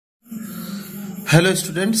Hello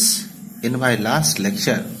students, in my last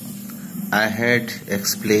lecture I had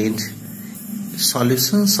explained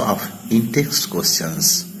solutions of in-text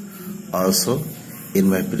questions. Also in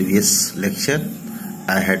my previous lecture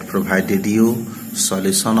I had provided you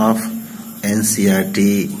solution of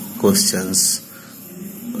NCERT questions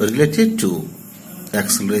related to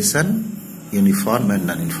acceleration, uniform and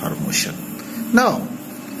non-uniform motion. Now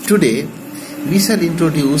today we shall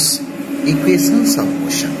introduce equations of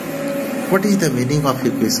motion. What is the meaning of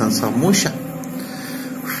equations of motion?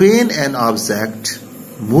 When an object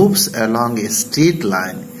moves along a straight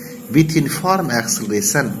line with uniform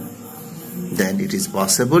acceleration, then it is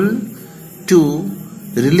possible to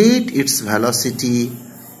relate its velocity,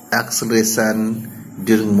 acceleration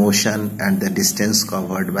during motion and the distance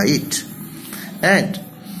covered by it. And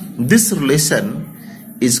this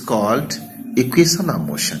relation is called equation of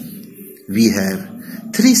motion. We have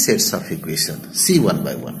three sets of equations. See one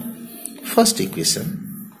by one. First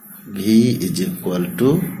equation, V is equal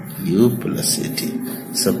to U plus AT.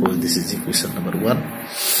 Suppose this is equation number 1.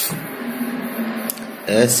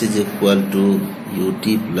 S is equal to UT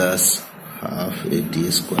plus half AT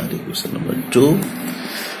square, equation number 2.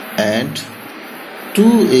 And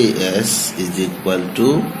 2AS is equal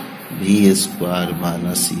to V square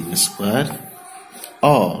minus U square.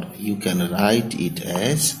 Or you can write it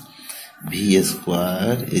as V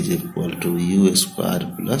square is equal to U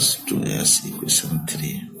square plus 2S, equation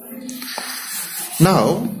 3.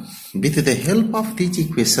 Now, with the help of these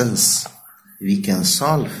equations, we can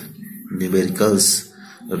solve numericals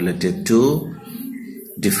related to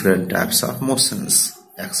different types of motions,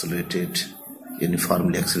 accelerated,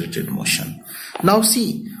 uniformly accelerated motion. Now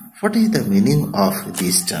see, what is the meaning of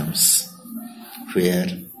these terms? Where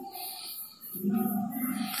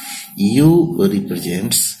U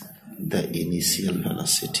represents the initial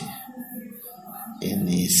velocity.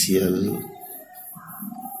 Initial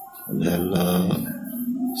velocity.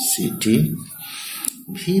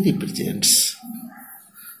 V represents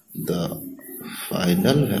the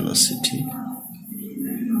final velocity.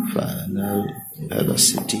 Final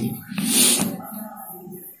velocity.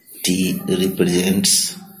 T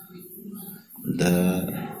represents the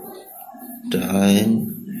time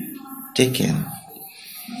taken.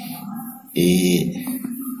 A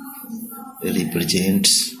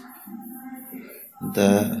represents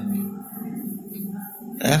the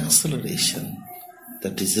acceleration,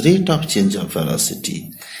 that is rate of change of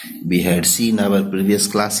velocity. We had seen our previous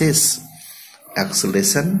classes,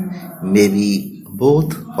 acceleration may be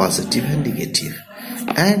both positive and negative,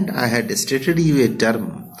 and I had stated you a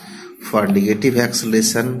term for negative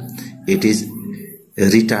acceleration. It is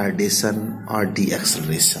retardation or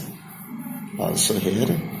deceleration. Also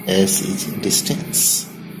here S is distance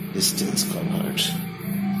covered.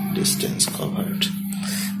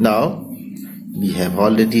 Now we have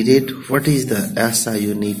already read what is the SI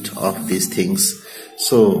unit of these things.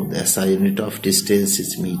 So the SI unit of distance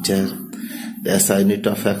is meter, the SI unit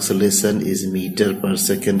of acceleration is meter per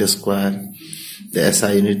second square, the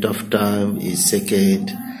SI unit of time is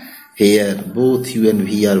second. Here both U and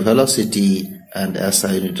V are velocity and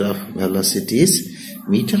SI unit of velocity is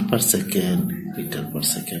meter per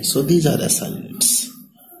second. So these are SI units.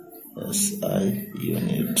 SI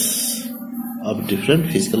units of different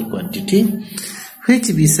physical quantity which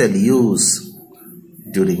we shall use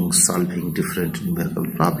during solving different numerical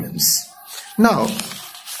problems. Now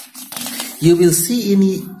you will see in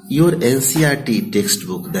your NCERT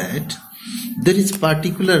textbook that there is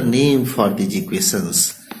particular name for these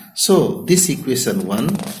equations. So this equation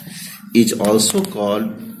 1 is also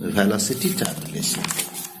called velocity time relation.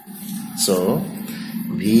 So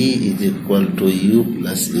V is equal to U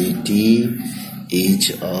plus AT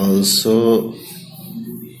is also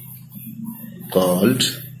called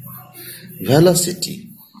velocity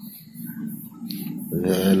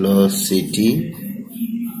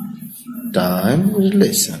time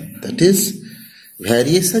relation, that is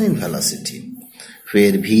variation in velocity,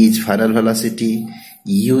 where V is final velocity,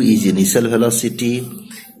 U is initial velocity,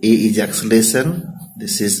 A is acceleration.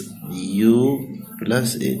 This is U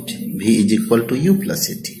plus AT. V is equal to U plus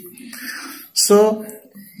AT. So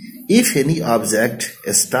if any object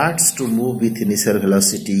starts to move with initial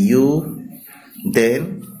velocity U,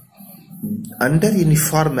 then under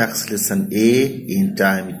uniform acceleration A in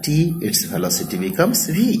time t, its velocity becomes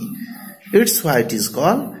V. It's why it is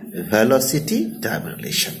called velocity time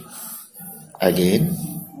relation. Again,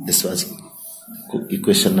 this was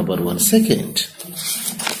equation number 1. Second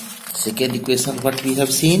equation, what we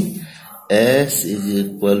have seen, S is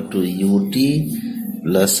equal to UT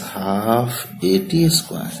plus half AT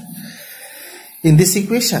square. In this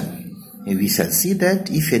equation, we shall see that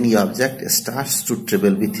if any object starts to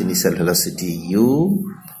travel with initial velocity u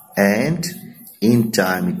and in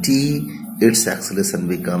time t its acceleration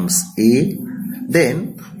becomes a,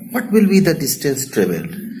 then what will be the distance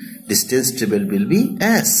traveled? Distance traveled will be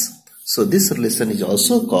s. So this relation is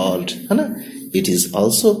also called, it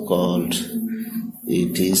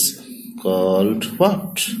is called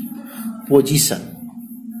what? Position.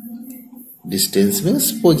 Distance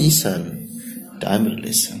means position. Time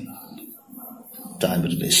relation.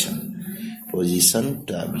 Position,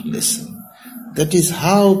 time relation. That is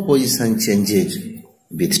how position changes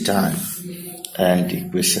with time. And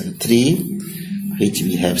equation 3, which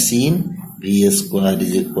we have seen, v square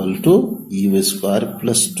is equal to u square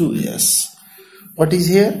plus 2s. What is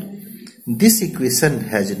here? This equation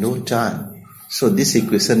has no time. So this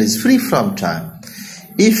equation is free from time.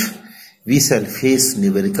 If we shall face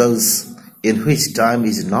numericals in which time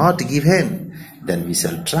is not given, then we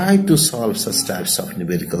shall try to solve such types of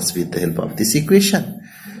numericals with the help of this equation.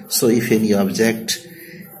 So if any object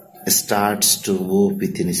starts to move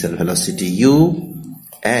with initial velocity u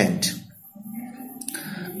and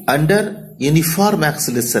under uniform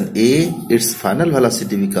acceleration a, its final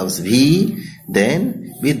velocity becomes v,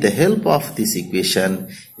 then with the help of this equation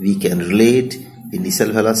we can relate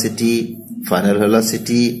initial velocity, final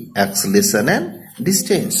velocity, acceleration and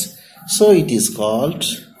distance. So it is called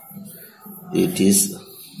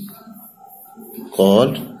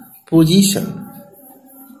position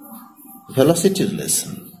velocity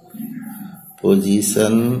relation.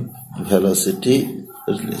 Position velocity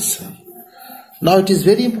relation. Now it is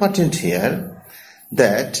very important here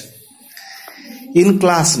that in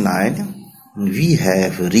class 9 we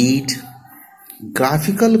have read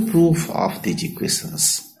graphical proof of these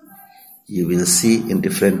equations. You will see in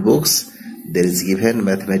different books there is given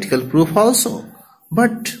mathematical proof also,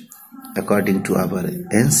 but according to our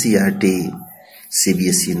NCERT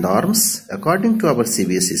CBSE norms, according to our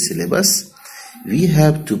CBSE syllabus, we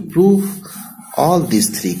have to prove all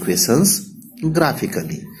these three equations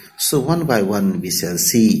graphically. So one by one we shall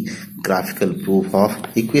see graphical proof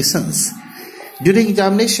of equations. During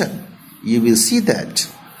examination, you will see that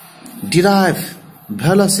derive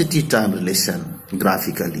velocity time relation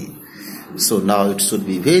graphically. So now it should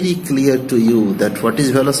be very clear to you that what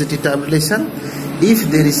is velocity time relation.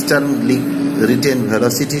 If there is term written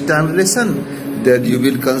velocity time relation, then you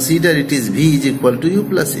will consider it is v is equal to u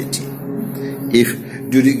plus at. If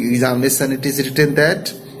during examination it is written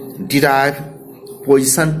that derive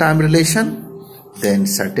position time relation, then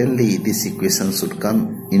certainly this equation should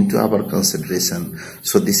come into our consideration.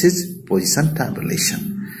 So this is position time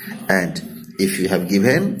relation. And if you have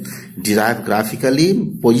given derive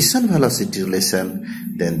graphically position velocity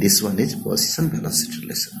relation, then this one is position velocity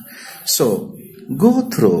relation. So go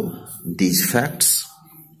through these facts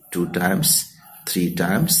 2 times, 3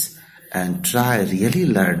 times and try really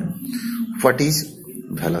learn what is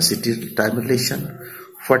velocity time relation,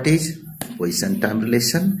 what is position time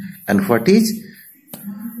relation and what is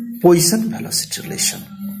position velocity relation.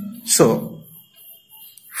 So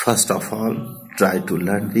first of all, try to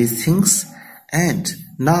learn these things, and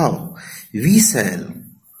now we shall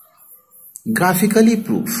graphically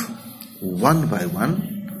prove one by one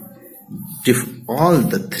all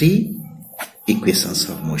the 3 equations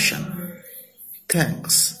of motion.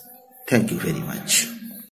 Thanks. Thank you very much.